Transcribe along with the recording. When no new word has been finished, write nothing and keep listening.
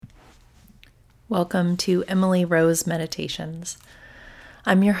Welcome to Emily Rose Meditations.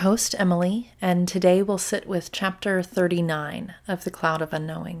 I'm your host, Emily, and today we'll sit with chapter 39 of The Cloud of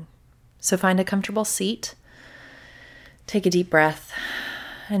Unknowing. So find a comfortable seat, take a deep breath,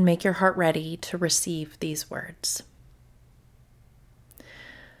 and make your heart ready to receive these words.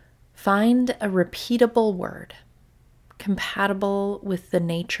 Find a repeatable word compatible with the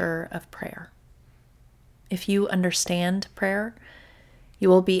nature of prayer. If you understand prayer, you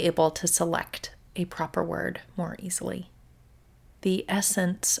will be able to select a proper word more easily. The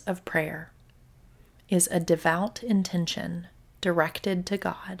essence of prayer is a devout intention directed to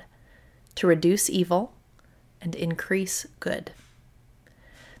God to reduce evil and increase good.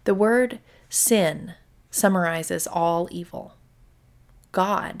 The word sin summarizes all evil.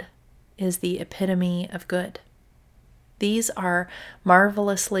 God is the epitome of good. These are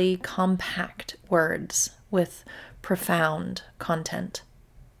marvelously compact words with profound content.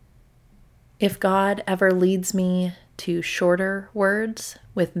 If God ever leads me to shorter words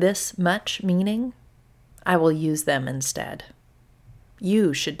with this much meaning, I will use them instead.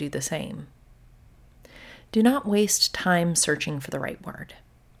 You should do the same. Do not waste time searching for the right word.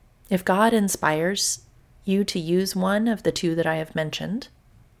 If God inspires you to use one of the two that I have mentioned,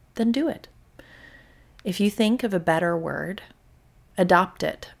 then do it. If you think of a better word, adopt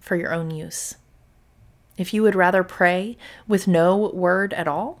it for your own use. If you would rather pray with no word at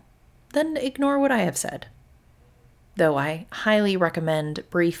all, then ignore what I have said. Though I highly recommend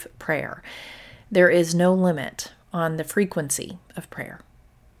brief prayer, there is no limit on the frequency of prayer.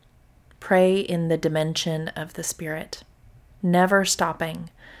 Pray in the dimension of the Spirit, never stopping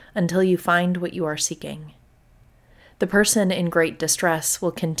until you find what you are seeking. The person in great distress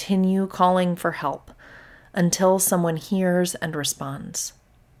will continue calling for help until someone hears and responds.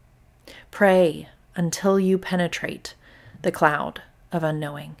 Pray until you penetrate the cloud of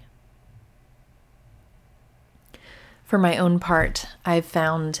unknowing. For my own part, I've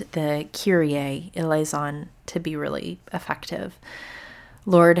found the Kyrie eleison to be really effective.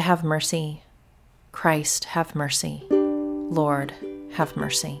 Lord, have mercy. Christ, have mercy. Lord, have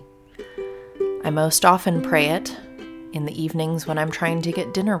mercy. I most often pray it in the evenings when I'm trying to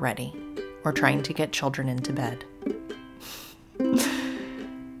get dinner ready or trying to get children into bed.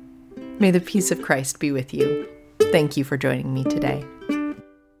 May the peace of Christ be with you. Thank you for joining me today.